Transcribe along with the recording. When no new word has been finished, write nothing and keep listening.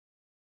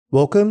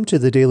Welcome to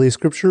the Daily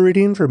Scripture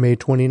Reading for May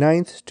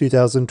 29th,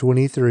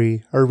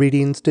 2023. Our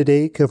readings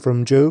today come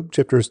from Job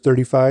chapters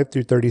 35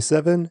 through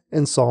 37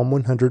 and Psalm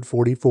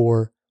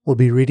 144. We'll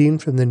be reading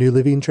from the New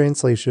Living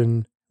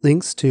Translation.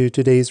 Links to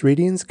today's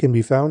readings can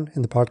be found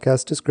in the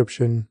podcast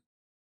description.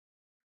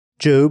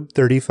 Job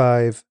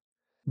 35.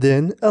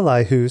 Then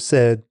Elihu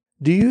said,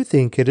 "Do you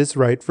think it is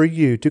right for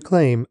you to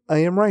claim I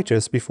am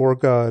righteous before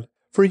God?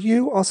 For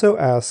you also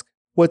ask,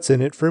 what's in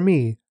it for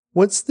me?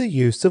 What's the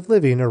use of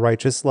living a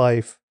righteous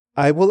life?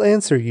 I will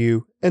answer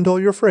you, and all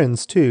your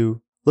friends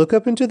too. Look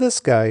up into the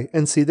sky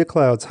and see the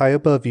clouds high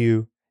above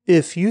you.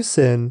 If you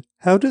sin,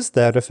 how does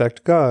that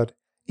affect God?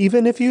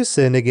 Even if you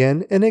sin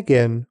again and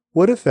again,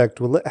 what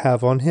effect will it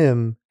have on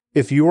Him?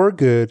 If you are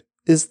good,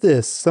 is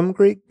this some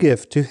great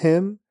gift to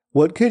Him?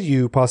 What could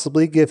you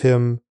possibly give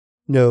Him?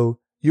 No,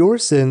 your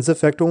sins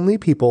affect only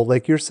people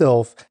like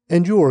yourself,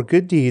 and your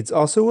good deeds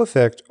also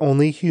affect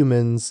only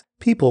humans.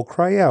 People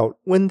cry out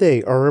when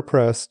they are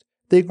oppressed.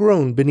 They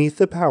groan beneath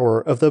the power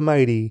of the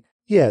mighty,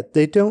 yet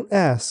they don't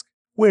ask,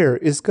 'Where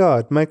is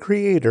God, my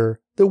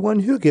Creator, the one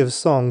who gives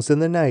songs in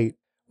the night?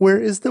 Where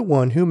is the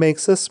one who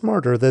makes us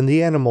smarter than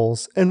the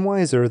animals and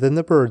wiser than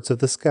the birds of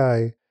the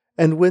sky?'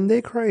 And when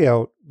they cry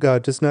out,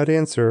 God does not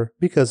answer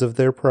because of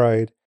their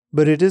pride.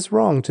 But it is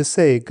wrong to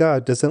say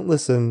God doesn't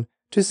listen,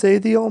 to say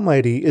the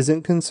Almighty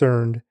isn't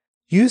concerned.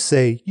 You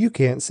say you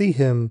can't see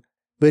Him,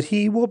 but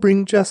He will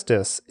bring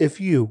justice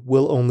if you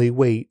will only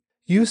wait.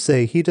 You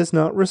say He does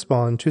not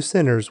respond to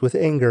sinners with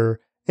anger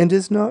and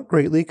is not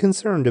greatly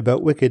concerned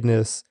about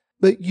wickedness.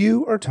 But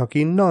you are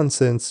talking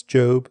nonsense,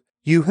 Job.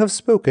 You have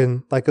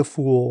spoken like a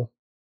fool.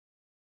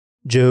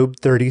 Job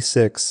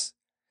 36.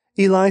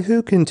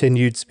 Elihu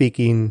continued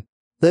speaking.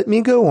 Let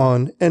me go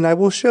on, and I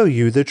will show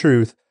you the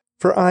truth,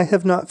 for I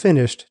have not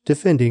finished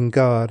defending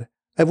God.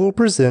 I will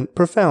present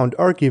profound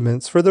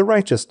arguments for the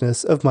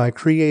righteousness of my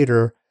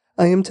Creator.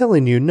 I am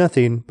telling you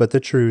nothing but the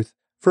truth,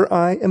 for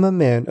I am a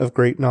man of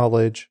great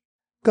knowledge.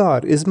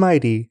 God is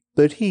mighty,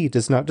 but He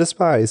does not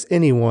despise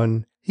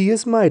anyone. He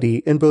is mighty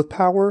in both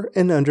power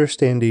and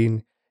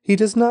understanding. He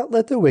does not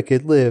let the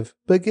wicked live,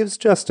 but gives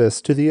justice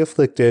to the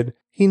afflicted.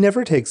 He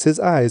never takes His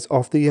eyes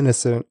off the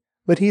innocent,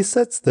 but He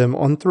sets them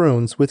on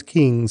thrones with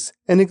kings,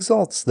 and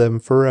exalts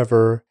them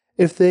forever.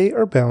 If they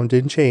are bound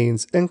in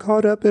chains and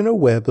caught up in a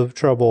web of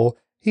trouble,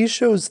 He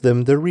shows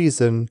them the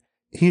reason.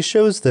 He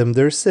shows them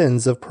their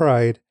sins of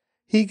pride.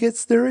 He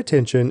gets their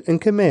attention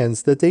and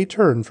commands that they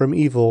turn from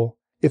evil.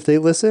 If they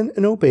listen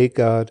and obey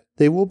God,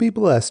 they will be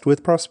blessed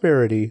with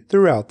prosperity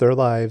throughout their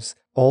lives.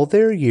 All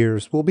their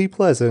years will be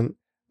pleasant.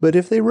 But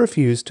if they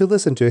refuse to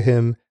listen to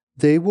Him,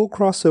 they will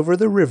cross over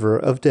the river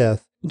of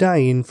death,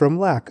 dying from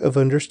lack of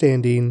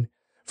understanding.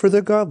 For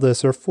the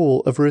godless are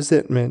full of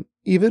resentment.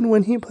 Even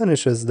when He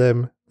punishes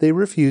them, they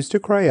refuse to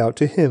cry out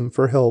to Him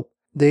for help.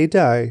 They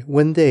die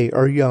when they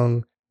are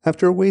young,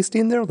 after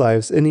wasting their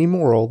lives in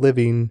immoral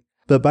living.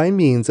 But by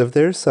means of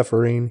their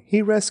suffering,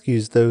 He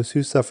rescues those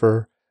who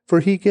suffer, for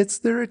He gets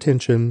their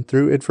attention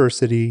through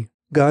adversity.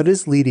 God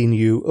is leading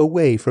you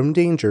away from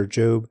danger,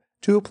 Job,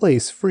 to a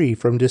place free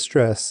from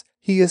distress.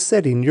 He is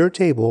setting your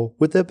table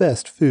with the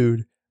best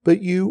food, but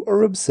you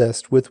are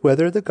obsessed with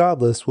whether the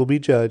godless will be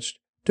judged.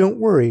 Don't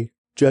worry,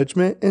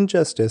 judgment and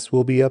justice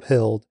will be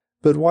upheld.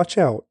 But watch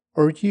out,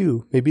 or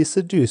you may be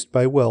seduced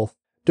by wealth.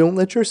 Don't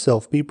let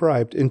yourself be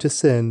bribed into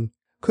sin.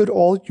 Could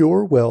all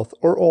your wealth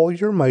or all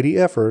your mighty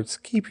efforts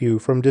keep you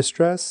from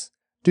distress?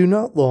 Do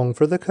not long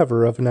for the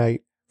cover of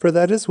night, for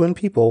that is when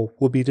people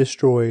will be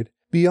destroyed.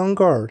 Be on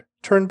guard,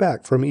 turn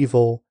back from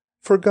evil,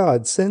 for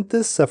God sent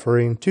this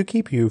suffering to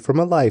keep you from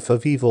a life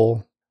of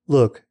evil.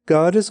 Look,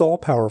 God is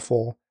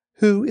all-powerful.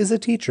 Who is a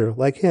teacher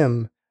like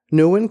Him?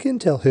 No one can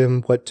tell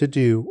Him what to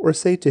do or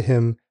say to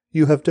Him,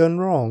 "You have done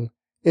wrong."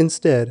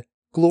 Instead,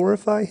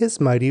 glorify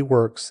His mighty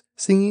works,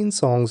 singing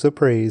songs of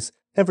praise.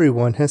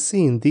 Everyone has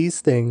seen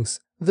these things,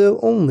 though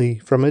only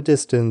from a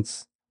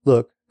distance.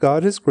 Look,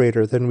 God is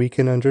greater than we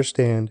can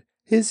understand.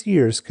 His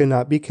years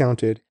cannot be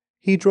counted.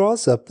 He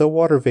draws up the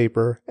water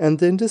vapor and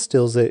then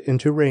distills it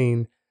into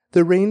rain.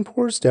 The rain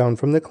pours down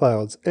from the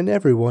clouds, and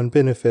everyone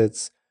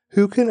benefits.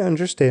 Who can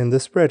understand the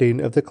spreading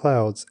of the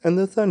clouds and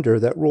the thunder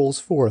that rolls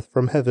forth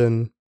from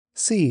heaven?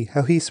 See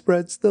how He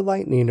spreads the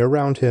lightning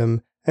around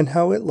Him, and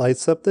how it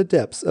lights up the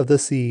depths of the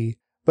sea.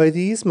 By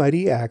these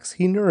mighty acts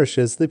He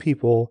nourishes the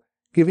people,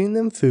 giving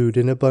them food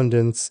in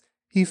abundance.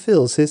 He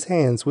fills His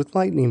hands with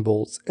lightning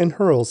bolts and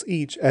hurls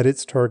each at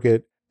its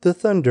target. The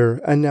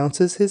thunder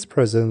announces His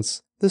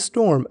presence. The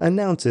storm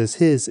announces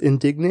His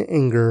indignant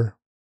anger.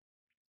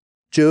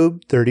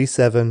 Job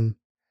 37.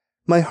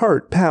 My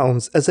heart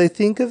pounds as I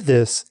think of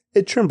this.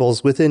 It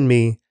trembles within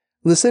me.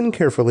 Listen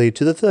carefully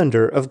to the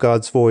thunder of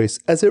God's voice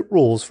as it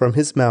rolls from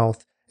His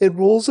mouth. It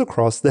rolls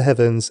across the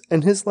heavens,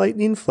 and His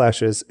lightning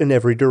flashes in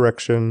every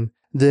direction.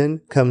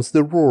 Then comes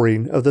the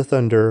roaring of the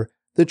thunder,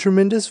 the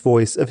tremendous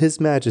voice of His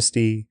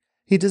majesty.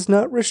 He does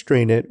not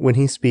restrain it when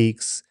He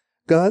speaks.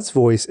 God's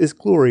voice is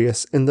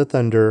glorious in the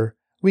thunder.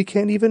 We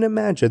can't even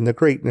imagine the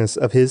greatness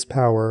of His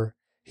power.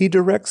 He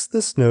directs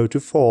the snow to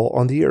fall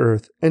on the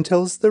earth and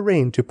tells the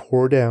rain to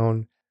pour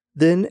down.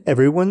 Then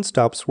everyone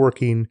stops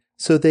working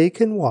so they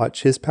can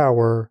watch his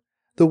power.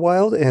 The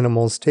wild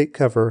animals take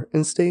cover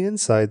and stay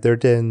inside their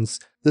dens.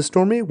 The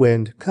stormy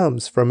wind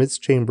comes from its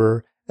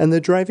chamber, and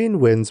the driving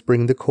winds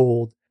bring the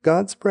cold.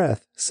 God's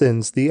breath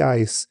sends the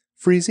ice,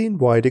 freezing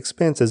wide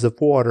expanses of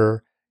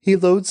water. He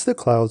loads the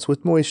clouds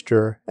with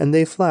moisture, and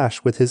they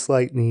flash with his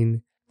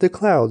lightning. The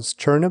clouds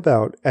churn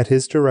about at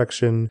his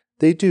direction.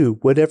 They do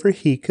whatever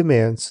he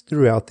commands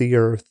throughout the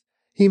earth.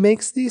 He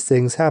makes these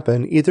things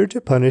happen either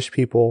to punish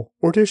people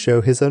or to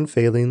show his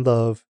unfailing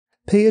love.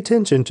 Pay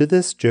attention to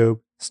this, Job.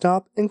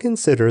 Stop and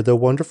consider the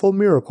wonderful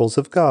miracles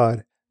of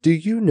God. Do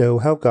you know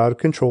how God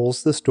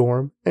controls the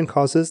storm and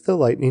causes the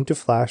lightning to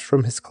flash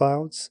from his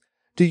clouds?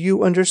 Do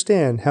you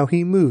understand how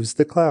he moves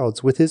the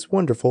clouds with his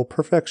wonderful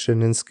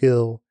perfection and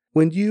skill?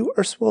 When you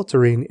are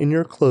sweltering in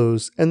your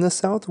clothes and the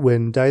south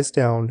wind dies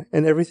down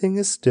and everything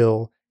is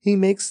still, he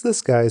makes the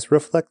skies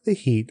reflect the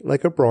heat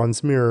like a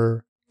bronze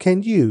mirror.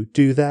 Can you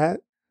do that?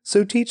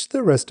 So teach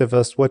the rest of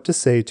us what to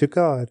say to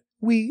God.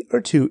 We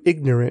are too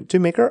ignorant to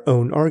make our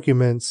own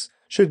arguments.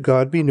 Should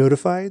God be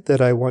notified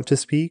that I want to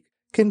speak?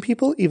 Can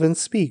people even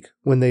speak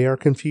when they are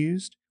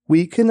confused?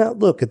 We cannot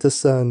look at the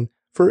sun,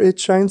 for it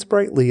shines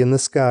brightly in the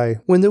sky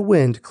when the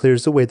wind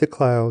clears away the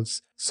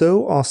clouds.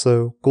 So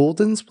also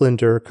golden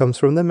splendor comes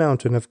from the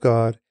mountain of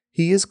God.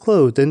 He is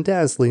clothed in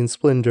dazzling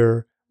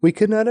splendor. We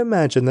cannot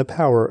imagine the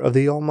power of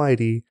the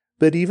Almighty,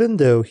 but even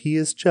though he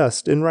is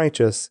just and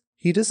righteous,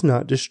 he does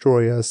not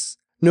destroy us.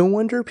 No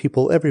wonder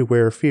people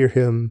everywhere fear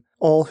him.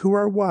 All who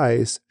are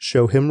wise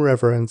show him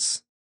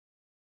reverence.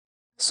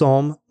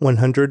 Psalm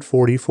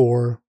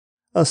 144,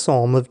 a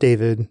psalm of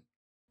David.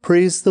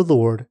 Praise the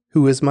Lord,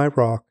 who is my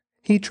rock.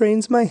 He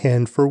trains my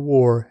hand for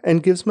war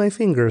and gives my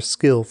fingers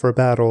skill for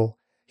battle.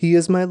 He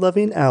is my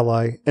loving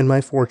ally and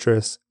my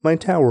fortress, my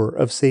tower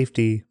of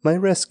safety, my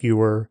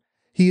rescuer.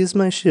 He is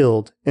my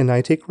shield, and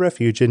I take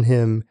refuge in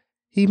him.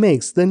 He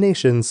makes the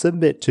nations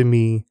submit to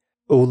me.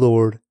 O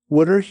Lord,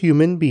 what are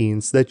human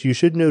beings that you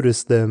should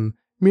notice them,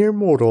 mere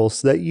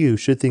mortals that you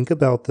should think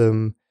about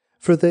them?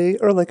 For they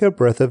are like a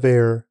breath of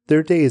air,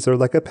 their days are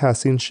like a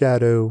passing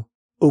shadow.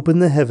 Open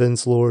the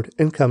heavens, Lord,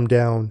 and come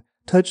down.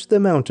 Touch the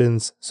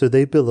mountains so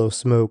they billow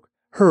smoke.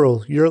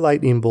 Hurl your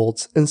lightning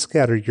bolts and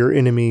scatter your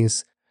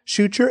enemies.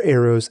 Shoot your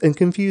arrows and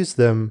confuse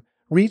them.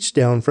 Reach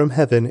down from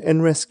heaven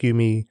and rescue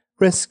me.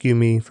 Rescue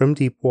me from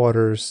deep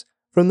waters,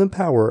 from the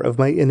power of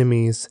my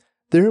enemies.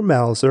 Their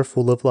mouths are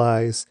full of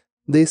lies.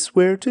 They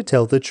swear to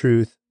tell the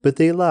truth, but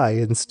they lie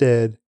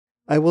instead.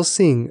 I will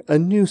sing a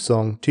new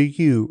song to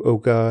you, O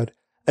God.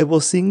 I will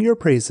sing your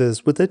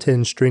praises with a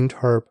 10-stringed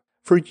harp,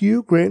 for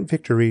you grant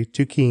victory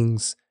to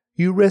kings.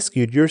 You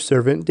rescued your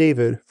servant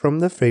David from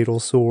the fatal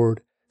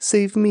sword.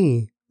 Save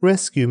me,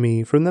 rescue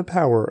me from the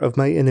power of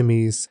my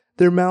enemies.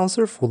 Their mouths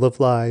are full of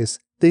lies.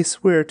 They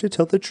swear to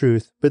tell the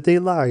truth, but they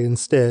lie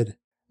instead.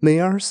 May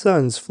our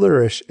sons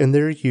flourish in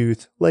their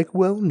youth like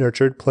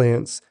well-nurtured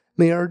plants.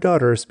 May our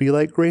daughters be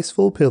like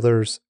graceful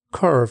pillars,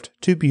 carved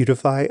to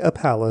beautify a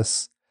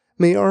palace.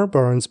 May our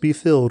barns be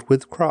filled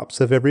with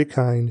crops of every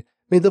kind.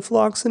 May the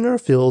flocks in our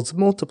fields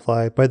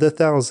multiply by the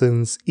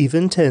thousands,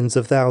 even tens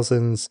of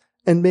thousands.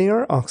 And may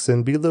our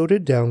oxen be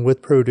loaded down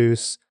with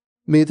produce.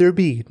 May there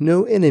be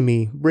no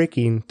enemy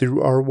breaking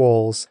through our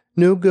walls,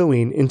 no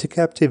going into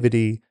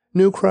captivity,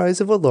 no cries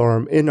of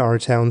alarm in our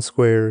town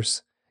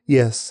squares.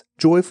 Yes,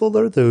 joyful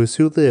are those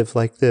who live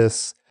like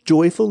this.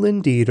 Joyful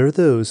indeed are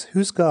those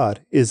whose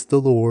God is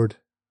the Lord.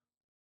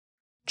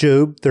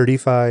 Job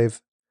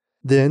 35.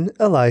 Then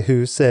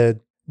Elihu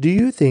said, Do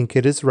you think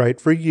it is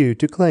right for you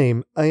to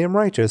claim I am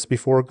righteous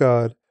before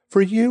God?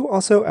 For you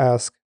also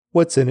ask,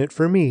 What's in it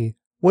for me?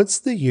 What's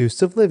the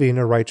use of living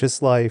a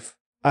righteous life?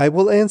 I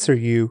will answer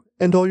you,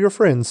 and all your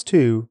friends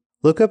too.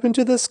 Look up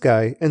into the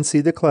sky and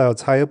see the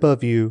clouds high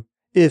above you.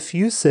 If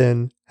you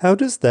sin, how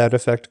does that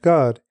affect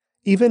God?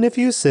 Even if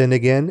you sin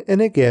again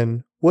and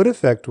again, what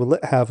effect will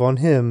it have on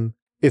him?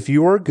 If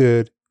you are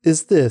good,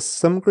 is this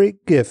some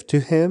great gift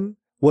to him?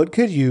 What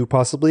could you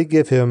possibly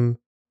give him?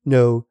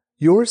 No,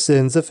 your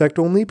sins affect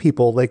only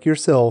people like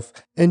yourself,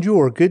 and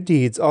your good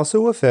deeds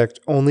also affect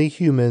only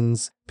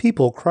humans.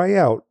 People cry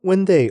out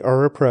when they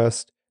are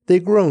oppressed. They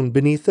groan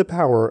beneath the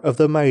power of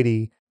the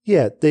mighty,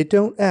 yet they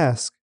don't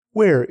ask,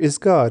 Where is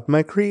God,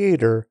 my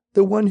Creator,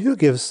 the one who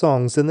gives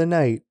songs in the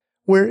night?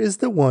 Where is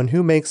the one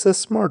who makes us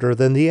smarter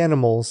than the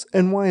animals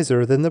and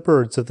wiser than the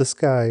birds of the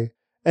sky?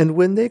 And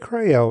when they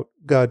cry out,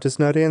 God does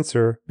not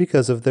answer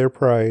because of their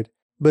pride.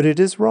 But it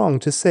is wrong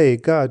to say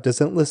God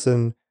doesn't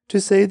listen,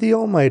 to say the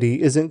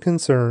Almighty isn't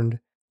concerned.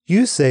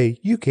 You say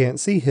you can't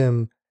see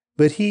him,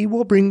 but he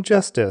will bring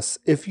justice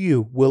if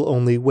you will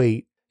only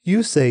wait.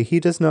 You say he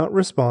does not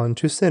respond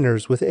to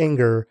sinners with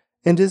anger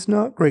and is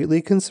not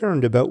greatly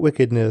concerned about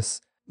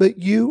wickedness. But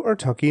you are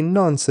talking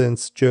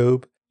nonsense,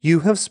 Job.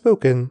 You have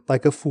spoken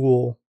like a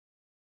fool.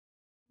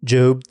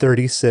 Job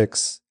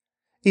 36.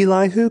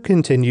 Elihu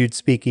continued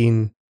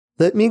speaking.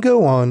 Let me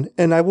go on,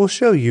 and I will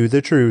show you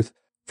the truth,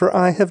 for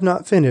I have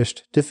not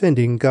finished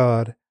defending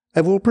God.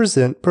 I will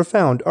present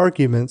profound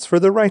arguments for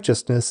the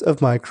righteousness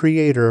of my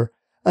Creator.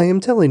 I am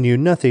telling you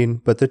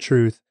nothing but the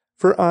truth,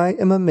 for I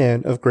am a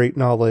man of great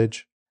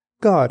knowledge.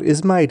 God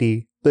is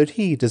mighty, but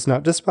he does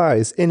not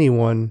despise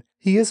anyone.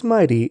 He is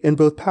mighty in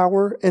both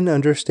power and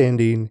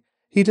understanding.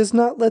 He does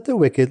not let the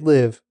wicked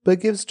live,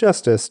 but gives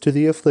justice to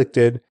the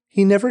afflicted.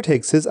 He never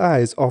takes his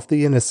eyes off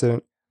the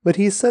innocent, but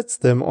he sets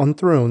them on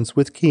thrones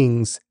with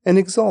kings, and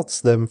exalts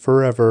them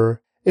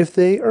forever. If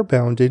they are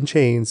bound in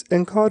chains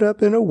and caught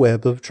up in a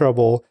web of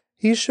trouble,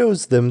 he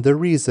shows them the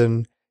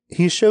reason.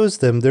 He shows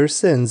them their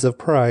sins of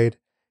pride.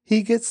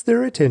 He gets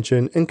their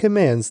attention and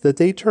commands that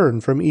they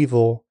turn from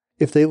evil.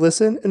 If they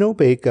listen and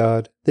obey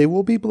God, they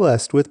will be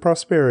blessed with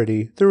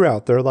prosperity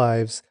throughout their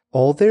lives.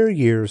 All their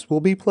years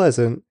will be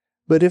pleasant.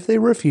 But if they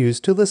refuse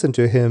to listen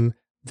to him,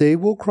 they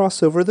will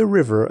cross over the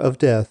river of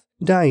death,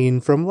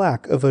 dying from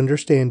lack of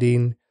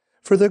understanding.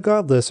 For the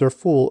godless are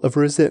full of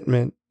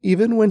resentment.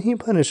 Even when he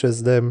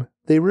punishes them,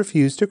 they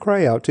refuse to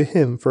cry out to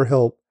him for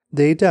help.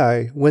 They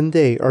die when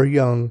they are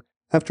young,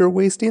 after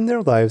wasting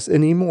their lives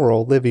in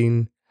immoral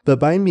living. But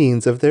by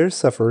means of their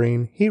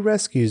suffering, he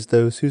rescues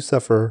those who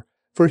suffer,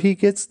 for he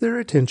gets their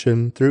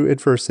attention through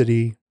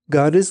adversity.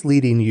 God is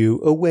leading you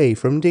away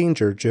from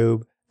danger,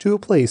 Job, to a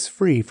place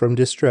free from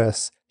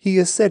distress. He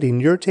is setting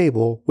your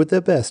table with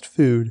the best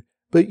food,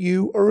 but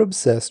you are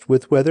obsessed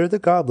with whether the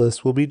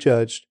godless will be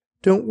judged.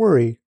 Don't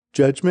worry,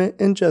 judgment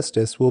and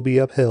justice will be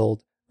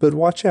upheld. But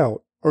watch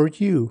out, or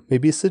you may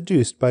be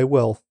seduced by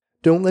wealth.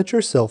 Don't let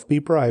yourself be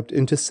bribed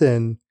into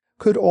sin.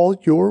 Could all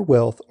your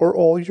wealth or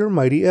all your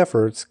mighty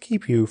efforts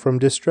keep you from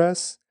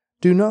distress?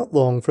 Do not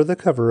long for the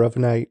cover of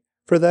night,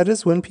 for that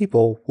is when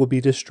people will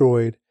be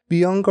destroyed.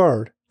 Be on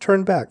guard,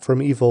 turn back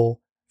from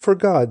evil, for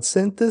God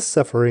sent this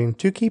suffering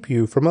to keep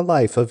you from a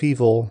life of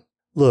evil.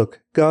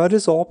 Look, God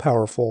is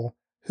all-powerful.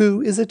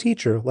 Who is a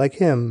teacher like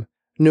him?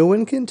 No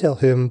one can tell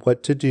him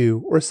what to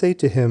do or say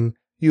to him,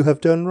 "You have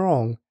done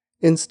wrong."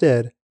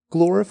 Instead,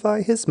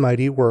 glorify his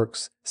mighty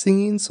works,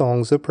 singing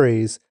songs of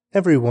praise.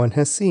 Everyone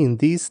has seen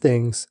these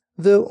things,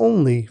 though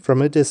only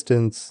from a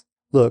distance.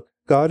 Look,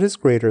 God is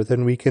greater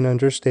than we can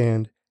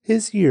understand.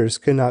 His years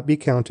cannot be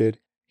counted.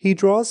 He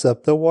draws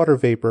up the water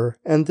vapor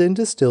and then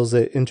distills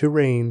it into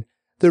rain.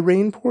 The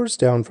rain pours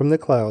down from the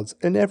clouds,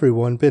 and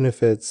everyone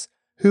benefits.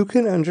 Who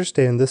can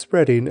understand the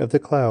spreading of the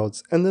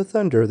clouds and the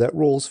thunder that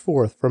rolls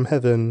forth from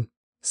heaven?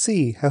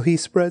 See how he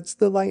spreads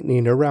the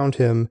lightning around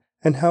him,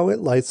 and how it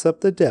lights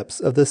up the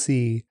depths of the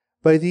sea.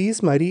 By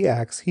these mighty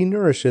acts he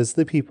nourishes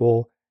the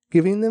people,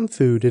 giving them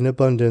food in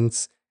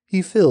abundance.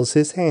 He fills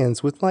his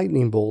hands with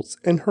lightning bolts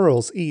and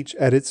hurls each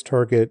at its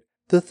target.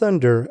 The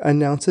thunder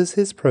announces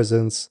his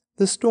presence.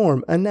 The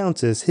storm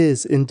announces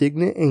his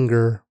indignant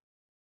anger.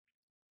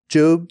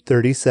 Job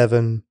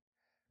 37.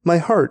 My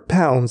heart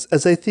pounds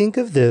as I think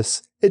of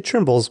this. It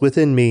trembles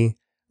within me.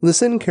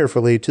 Listen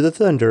carefully to the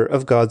thunder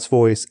of God's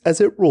voice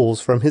as it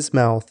rolls from his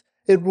mouth.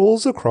 It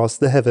rolls across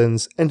the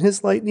heavens, and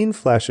his lightning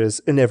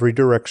flashes in every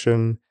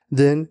direction.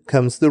 Then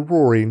comes the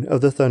roaring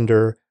of the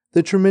thunder,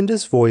 the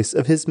tremendous voice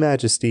of his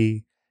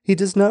majesty. He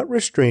does not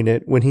restrain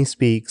it when he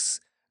speaks.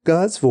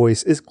 God's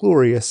voice is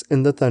glorious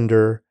in the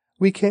thunder.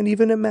 We can't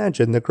even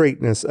imagine the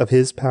greatness of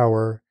his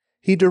power.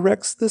 He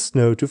directs the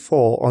snow to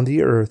fall on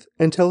the earth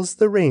and tells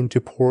the rain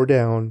to pour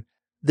down.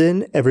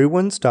 Then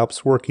everyone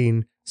stops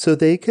working so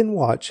they can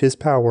watch his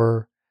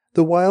power.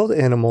 The wild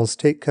animals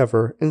take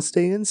cover and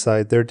stay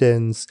inside their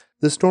dens.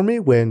 The stormy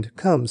wind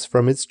comes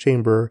from its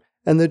chamber,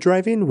 and the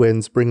driving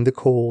winds bring the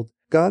cold.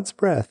 God's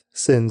breath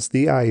sends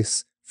the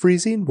ice,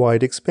 freezing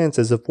wide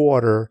expanses of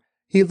water.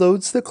 He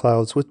loads the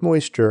clouds with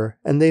moisture,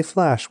 and they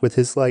flash with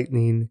his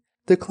lightning.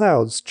 The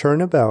clouds churn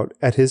about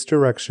at his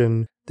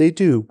direction. They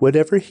do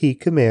whatever he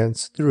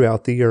commands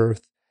throughout the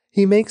earth.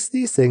 He makes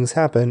these things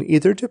happen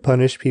either to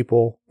punish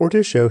people or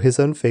to show his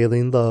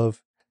unfailing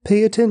love.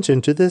 Pay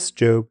attention to this,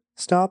 Job.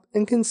 Stop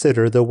and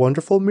consider the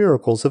wonderful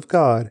miracles of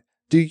God.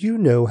 Do you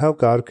know how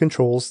God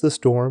controls the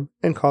storm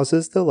and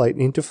causes the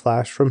lightning to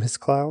flash from his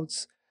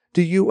clouds?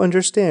 Do you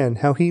understand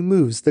how he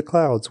moves the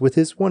clouds with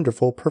his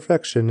wonderful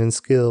perfection and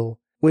skill?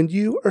 When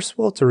you are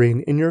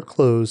sweltering in your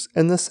clothes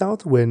and the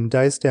south wind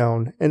dies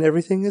down and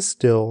everything is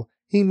still,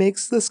 he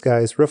makes the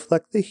skies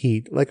reflect the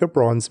heat like a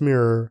bronze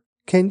mirror.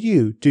 Can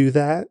you do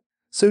that?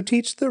 So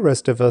teach the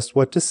rest of us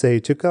what to say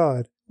to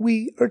God.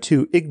 We are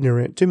too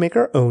ignorant to make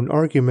our own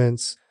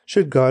arguments.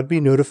 Should God be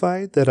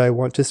notified that I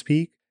want to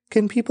speak?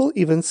 Can people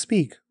even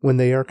speak when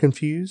they are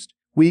confused?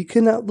 We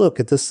cannot look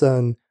at the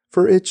sun,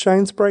 for it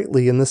shines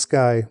brightly in the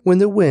sky when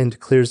the wind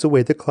clears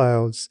away the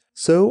clouds.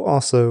 So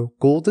also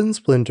golden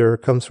splendor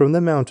comes from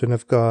the mountain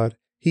of God.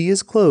 He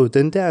is clothed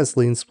in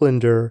dazzling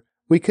splendor.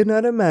 We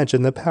cannot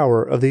imagine the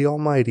power of the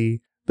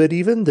Almighty, but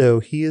even though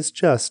he is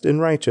just and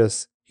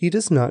righteous, he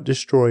does not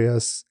destroy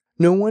us.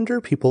 No wonder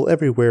people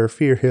everywhere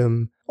fear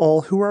him.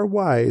 All who are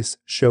wise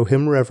show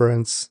him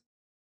reverence.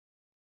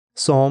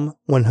 Psalm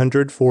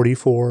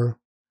 144.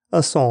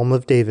 A Psalm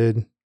of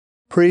David.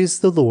 Praise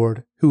the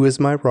Lord, who is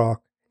my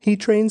rock. He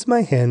trains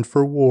my hand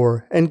for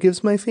war and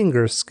gives my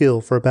fingers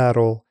skill for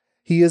battle.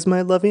 He is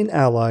my loving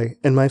ally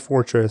and my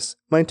fortress,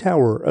 my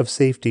tower of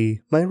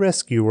safety, my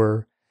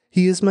rescuer.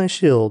 He is my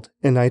shield,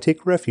 and I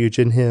take refuge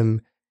in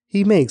him.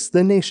 He makes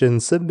the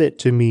nations submit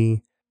to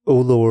me. O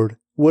Lord,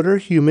 what are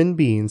human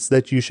beings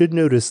that you should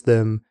notice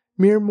them,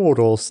 mere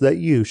mortals that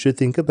you should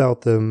think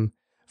about them?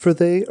 For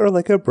they are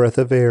like a breath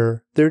of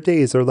air, their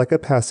days are like a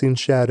passing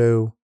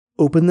shadow.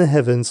 Open the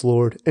heavens,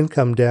 Lord, and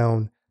come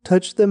down.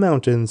 Touch the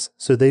mountains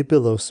so they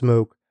billow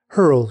smoke.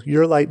 Hurl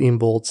your lightning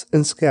bolts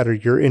and scatter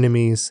your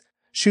enemies.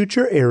 Shoot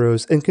your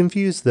arrows and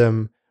confuse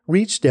them.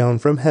 Reach down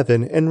from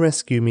heaven and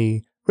rescue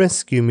me.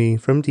 Rescue me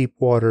from deep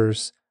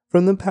waters,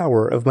 from the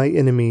power of my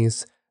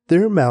enemies.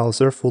 Their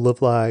mouths are full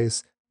of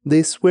lies.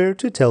 They swear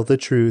to tell the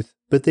truth,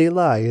 but they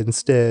lie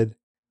instead.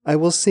 I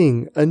will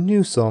sing a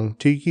new song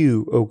to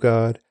you, O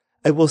God.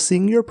 I will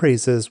sing your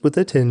praises with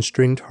a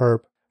 10-stringed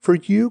harp, for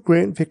you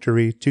grant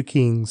victory to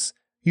kings.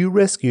 You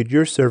rescued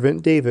your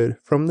servant David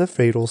from the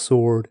fatal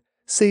sword.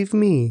 Save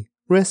me,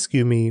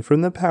 rescue me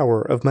from the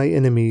power of my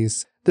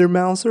enemies. Their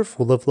mouths are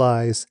full of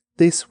lies.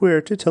 They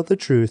swear to tell the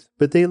truth,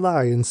 but they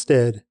lie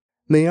instead.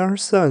 May our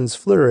sons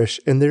flourish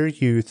in their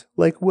youth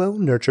like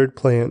well-nurtured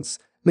plants.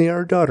 May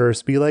our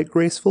daughters be like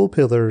graceful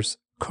pillars,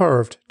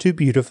 carved to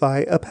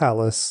beautify a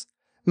palace.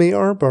 May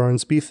our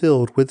barns be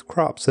filled with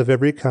crops of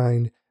every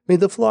kind. May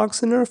the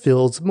flocks in our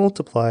fields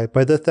multiply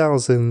by the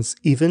thousands,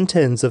 even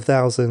tens of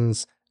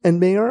thousands. And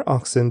may our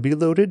oxen be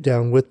loaded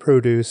down with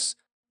produce.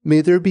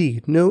 May there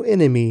be no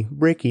enemy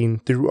breaking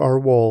through our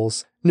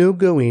walls, no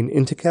going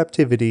into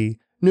captivity,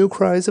 no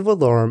cries of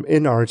alarm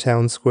in our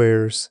town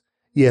squares.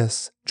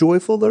 Yes,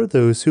 joyful are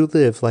those who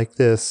live like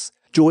this.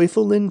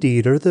 Joyful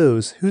indeed are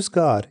those whose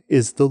God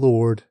is the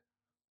Lord.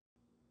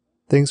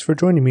 Thanks for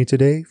joining me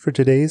today for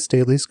today's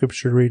daily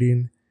scripture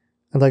reading.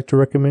 I'd like to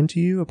recommend to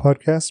you a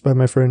podcast by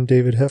my friend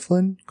David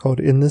Heflin called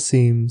In the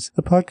Seams,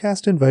 a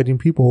podcast inviting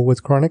people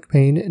with chronic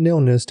pain and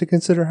illness to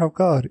consider how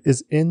God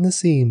is in the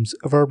seams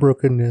of our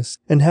brokenness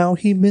and how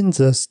he mends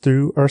us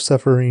through our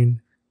suffering.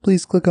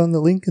 Please click on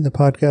the link in the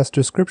podcast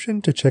description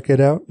to check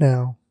it out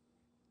now.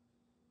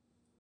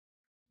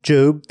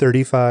 Job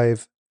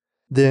 35.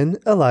 Then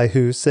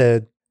Elihu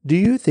said, Do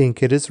you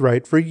think it is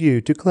right for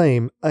you to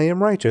claim I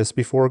am righteous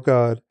before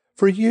God?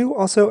 For you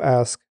also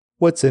ask,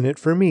 What's in it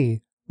for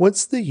me?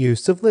 What's the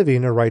use of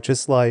living a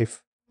righteous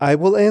life? I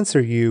will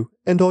answer you,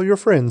 and all your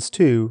friends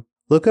too.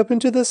 Look up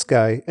into the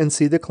sky and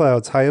see the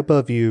clouds high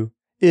above you.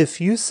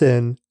 If you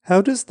sin,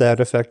 how does that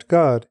affect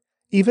God?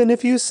 Even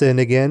if you sin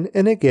again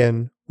and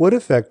again, what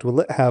effect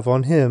will it have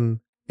on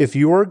him? If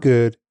you are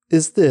good,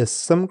 is this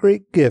some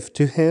great gift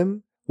to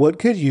him? What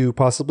could you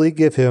possibly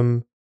give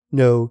him?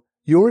 No,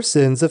 your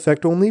sins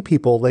affect only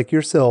people like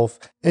yourself,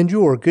 and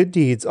your good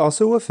deeds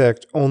also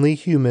affect only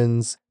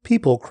humans.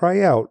 People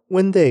cry out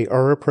when they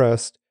are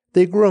oppressed.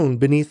 They groan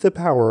beneath the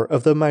power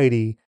of the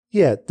mighty,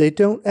 yet they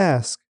don't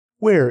ask,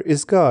 Where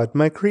is God,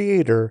 my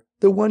Creator,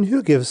 the one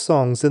who gives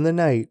songs in the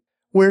night?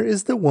 Where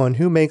is the one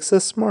who makes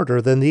us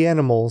smarter than the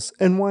animals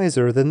and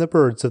wiser than the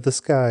birds of the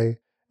sky?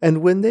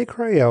 And when they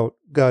cry out,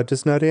 God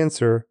does not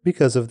answer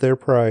because of their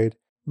pride.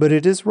 But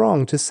it is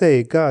wrong to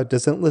say God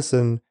doesn't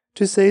listen,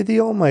 to say the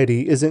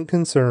Almighty isn't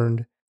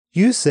concerned.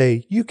 You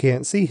say you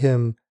can't see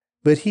him,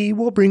 but he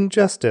will bring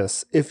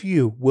justice if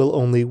you will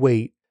only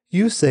wait.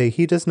 You say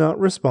he does not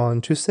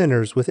respond to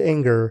sinners with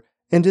anger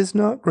and is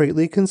not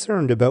greatly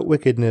concerned about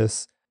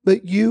wickedness.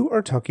 But you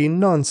are talking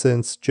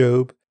nonsense,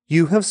 Job.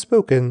 You have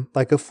spoken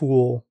like a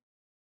fool.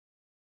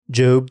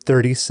 Job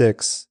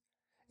 36.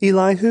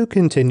 Elihu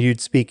continued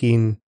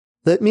speaking.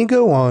 Let me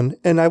go on,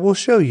 and I will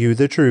show you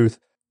the truth,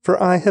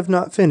 for I have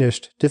not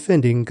finished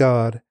defending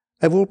God.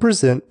 I will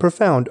present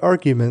profound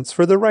arguments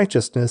for the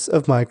righteousness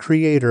of my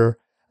Creator.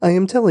 I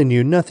am telling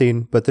you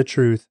nothing but the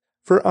truth,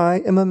 for I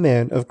am a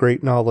man of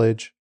great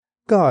knowledge.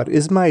 God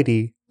is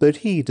mighty, but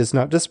he does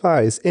not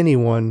despise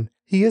anyone.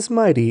 He is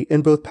mighty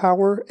in both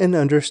power and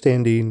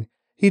understanding.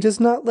 He does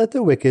not let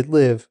the wicked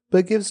live,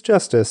 but gives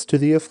justice to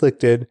the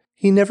afflicted.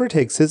 He never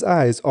takes his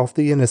eyes off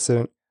the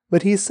innocent,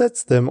 but he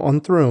sets them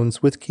on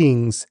thrones with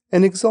kings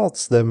and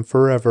exalts them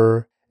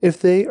forever. If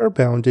they are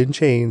bound in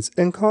chains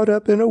and caught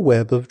up in a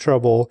web of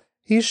trouble,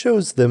 he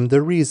shows them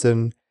the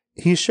reason.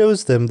 He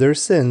shows them their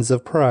sins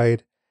of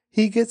pride.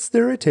 He gets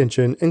their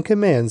attention and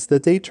commands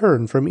that they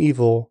turn from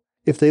evil.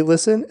 If they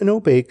listen and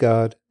obey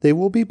God, they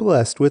will be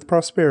blessed with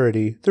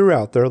prosperity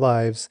throughout their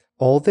lives.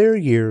 All their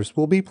years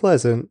will be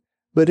pleasant.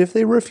 But if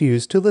they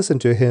refuse to listen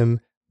to him,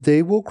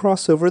 they will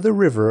cross over the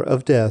river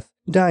of death,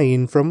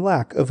 dying from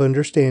lack of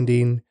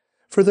understanding.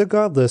 For the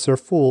godless are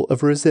full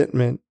of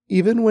resentment.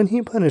 Even when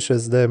he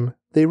punishes them,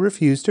 they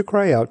refuse to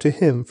cry out to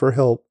him for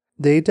help.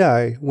 They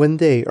die when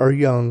they are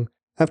young,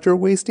 after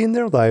wasting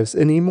their lives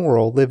in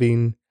immoral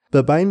living.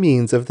 But by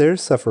means of their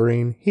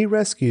suffering, he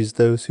rescues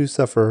those who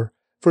suffer,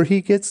 for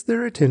he gets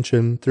their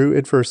attention through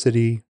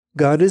adversity.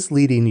 God is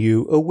leading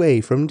you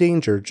away from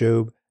danger,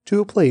 Job, to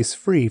a place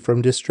free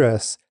from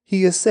distress.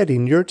 He is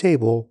setting your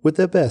table with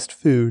the best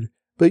food,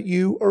 but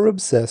you are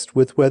obsessed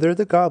with whether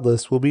the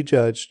godless will be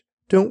judged.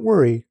 Don't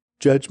worry,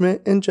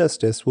 judgment and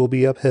justice will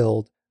be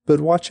upheld.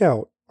 But watch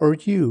out, or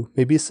you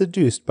may be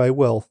seduced by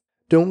wealth.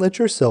 Don't let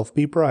yourself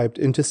be bribed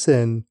into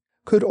sin.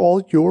 Could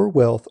all your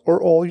wealth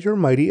or all your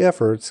mighty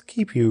efforts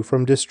keep you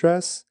from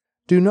distress?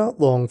 Do not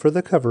long for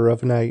the cover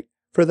of night,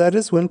 for that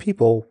is when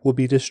people will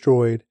be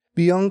destroyed.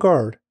 Be on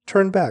guard,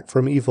 turn back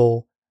from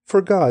evil,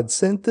 for God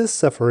sent this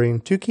suffering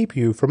to keep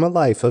you from a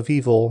life of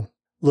evil.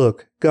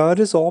 Look, God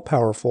is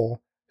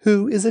all-powerful.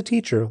 Who is a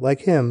teacher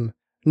like him?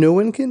 No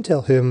one can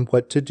tell him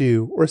what to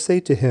do or say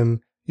to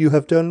him, "You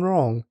have done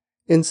wrong."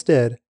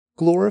 Instead,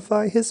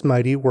 glorify his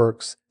mighty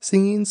works,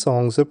 singing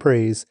songs of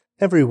praise.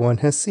 Everyone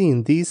has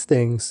seen these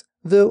things,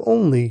 though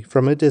only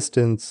from a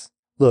distance.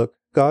 Look,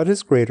 God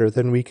is greater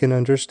than we can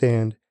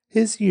understand.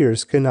 His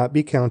years cannot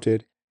be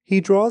counted. He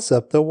draws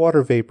up the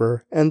water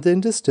vapor and then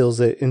distills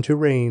it into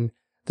rain.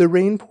 The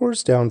rain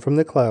pours down from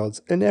the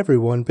clouds, and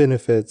everyone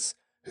benefits.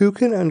 Who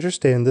can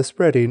understand the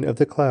spreading of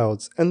the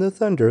clouds and the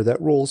thunder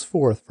that rolls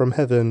forth from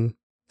heaven?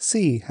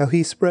 See how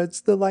he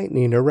spreads the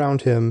lightning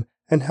around him,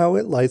 and how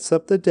it lights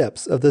up the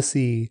depths of the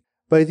sea.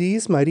 By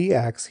these mighty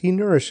acts he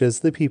nourishes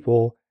the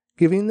people,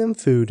 giving them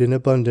food in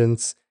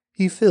abundance.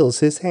 He fills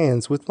his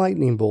hands with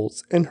lightning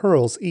bolts and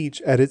hurls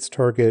each at its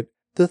target.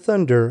 The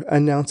thunder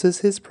announces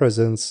his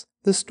presence.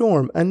 The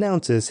storm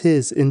announces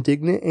his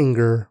indignant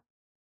anger.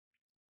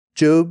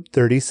 Job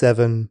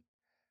 37.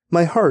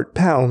 My heart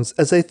pounds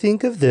as I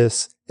think of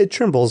this. It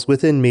trembles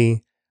within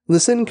me.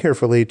 Listen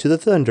carefully to the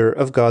thunder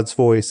of God's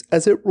voice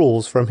as it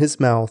rolls from his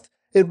mouth.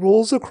 It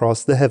rolls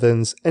across the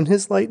heavens, and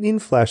his lightning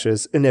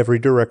flashes in every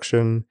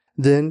direction.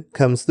 Then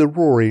comes the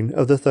roaring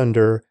of the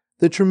thunder,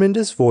 the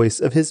tremendous voice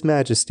of his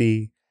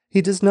majesty.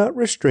 He does not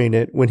restrain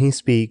it when he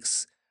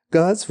speaks.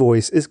 God's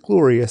voice is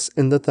glorious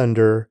in the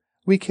thunder.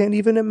 We can't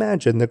even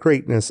imagine the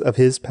greatness of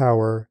his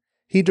power.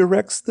 He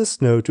directs the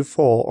snow to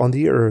fall on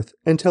the earth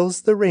and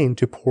tells the rain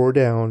to pour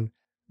down.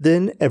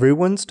 Then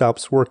everyone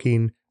stops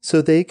working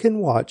so they can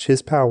watch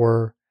his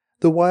power.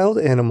 The wild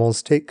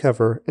animals take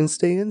cover and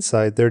stay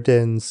inside their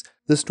dens.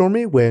 The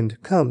stormy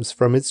wind comes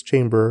from its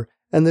chamber,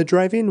 and the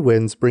driving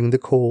winds bring the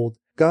cold.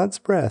 God's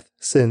breath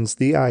sends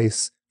the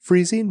ice,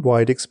 freezing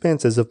wide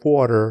expanses of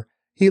water.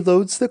 He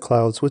loads the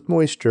clouds with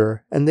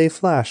moisture, and they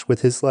flash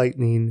with his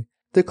lightning.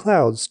 The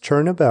clouds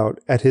turn about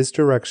at his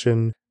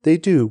direction. They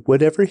do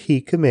whatever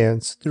he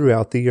commands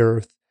throughout the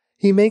earth.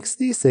 He makes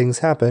these things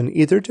happen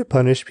either to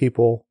punish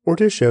people or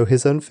to show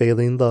his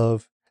unfailing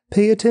love.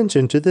 Pay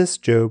attention to this,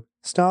 Job.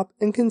 Stop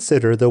and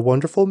consider the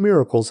wonderful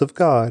miracles of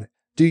God.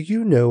 Do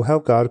you know how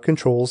God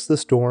controls the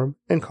storm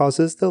and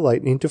causes the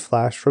lightning to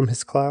flash from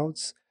his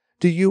clouds?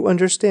 Do you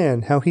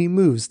understand how he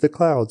moves the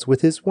clouds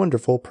with his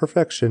wonderful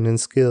perfection and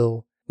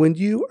skill? When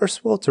you are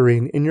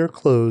sweltering in your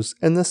clothes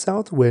and the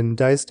south wind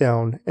dies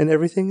down and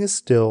everything is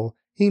still,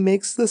 he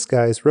makes the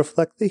skies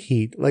reflect the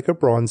heat like a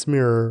bronze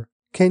mirror.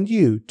 Can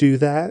you do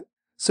that?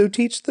 So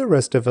teach the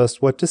rest of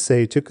us what to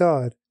say to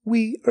God.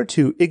 We are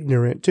too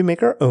ignorant to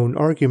make our own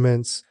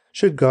arguments.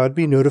 Should God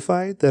be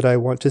notified that I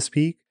want to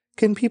speak?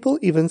 Can people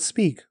even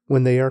speak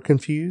when they are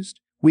confused?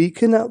 We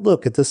cannot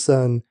look at the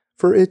sun,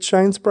 for it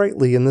shines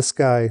brightly in the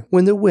sky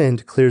when the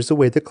wind clears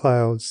away the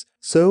clouds.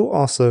 So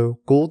also,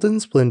 golden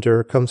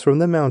splendor comes from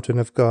the mountain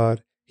of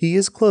God. He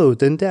is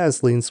clothed in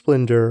dazzling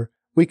splendor.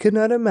 We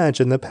cannot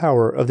imagine the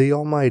power of the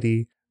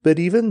Almighty, but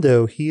even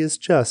though he is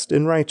just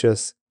and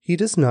righteous, he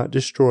does not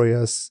destroy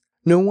us.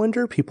 No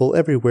wonder people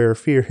everywhere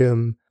fear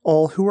him.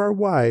 All who are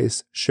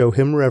wise show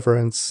him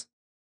reverence.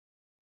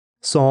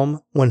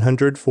 Psalm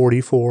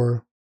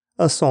 144.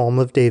 A Psalm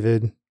of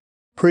David.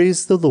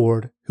 Praise the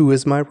Lord, who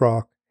is my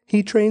rock.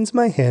 He trains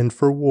my hand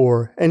for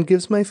war and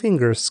gives my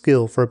fingers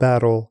skill for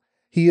battle.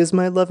 He is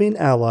my loving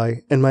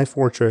ally and my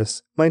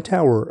fortress, my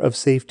tower of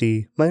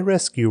safety, my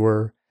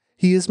rescuer.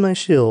 He is my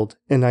shield,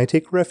 and I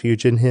take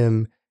refuge in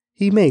him.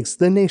 He makes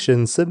the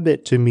nations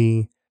submit to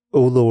me.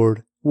 O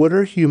Lord, what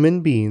are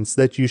human beings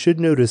that you should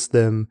notice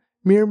them,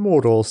 mere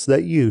mortals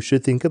that you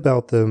should think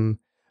about them?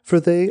 For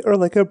they are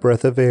like a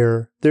breath of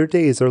air, their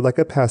days are like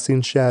a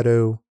passing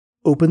shadow.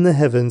 Open the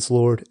heavens,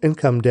 Lord, and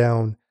come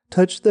down.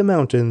 Touch the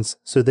mountains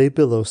so they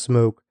billow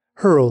smoke.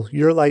 Hurl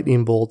your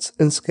lightning bolts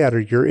and scatter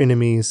your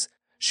enemies.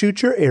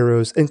 Shoot your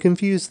arrows and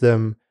confuse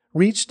them.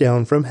 Reach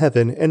down from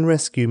heaven and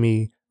rescue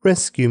me.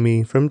 Rescue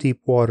me from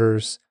deep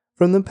waters,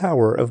 from the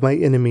power of my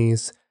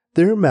enemies.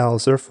 Their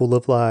mouths are full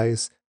of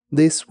lies.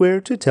 They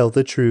swear to tell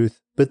the truth,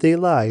 but they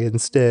lie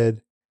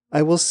instead.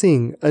 I will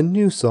sing a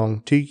new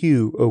song to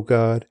you, O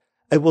God.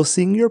 I will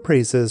sing your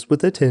praises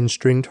with a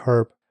 10-stringed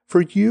harp,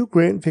 for you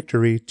grant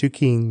victory to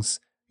kings.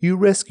 You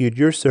rescued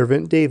your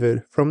servant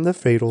David from the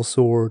fatal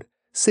sword.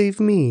 Save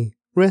me,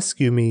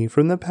 rescue me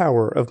from the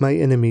power of my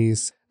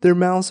enemies. Their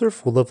mouths are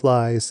full of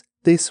lies.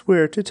 They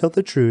swear to tell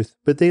the truth,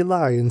 but they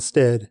lie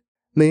instead.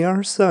 May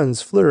our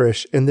sons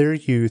flourish in their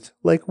youth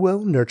like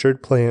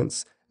well-nurtured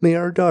plants. May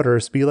our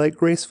daughters be like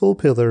graceful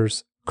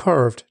pillars,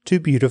 carved to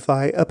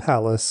beautify a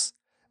palace.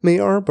 May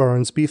our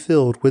barns be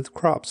filled with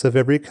crops of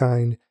every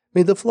kind.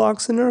 May the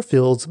flocks in our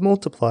fields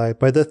multiply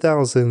by the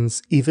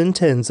thousands, even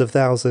tens of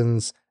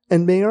thousands.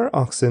 And may our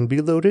oxen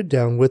be loaded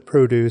down with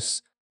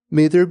produce.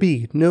 May there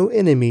be no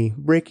enemy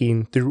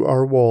breaking through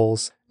our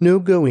walls, no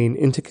going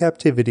into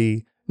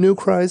captivity, no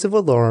cries of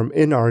alarm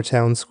in our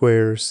town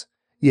squares.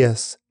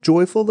 Yes,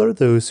 joyful are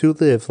those who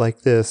live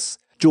like this.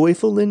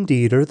 Joyful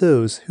indeed are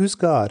those whose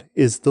God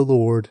is the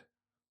Lord.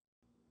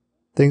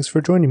 Thanks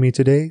for joining me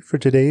today for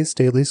today's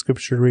daily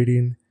scripture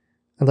reading.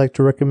 I'd like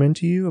to recommend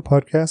to you a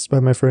podcast by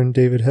my friend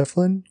David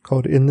Heflin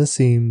called In the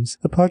Seams,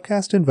 a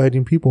podcast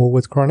inviting people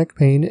with chronic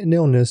pain and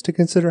illness to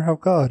consider how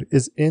God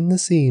is in the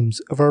seams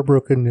of our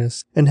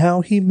brokenness and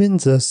how He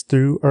mends us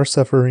through our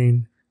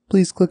suffering.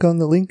 Please click on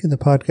the link in the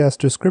podcast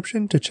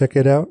description to check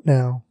it out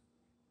now.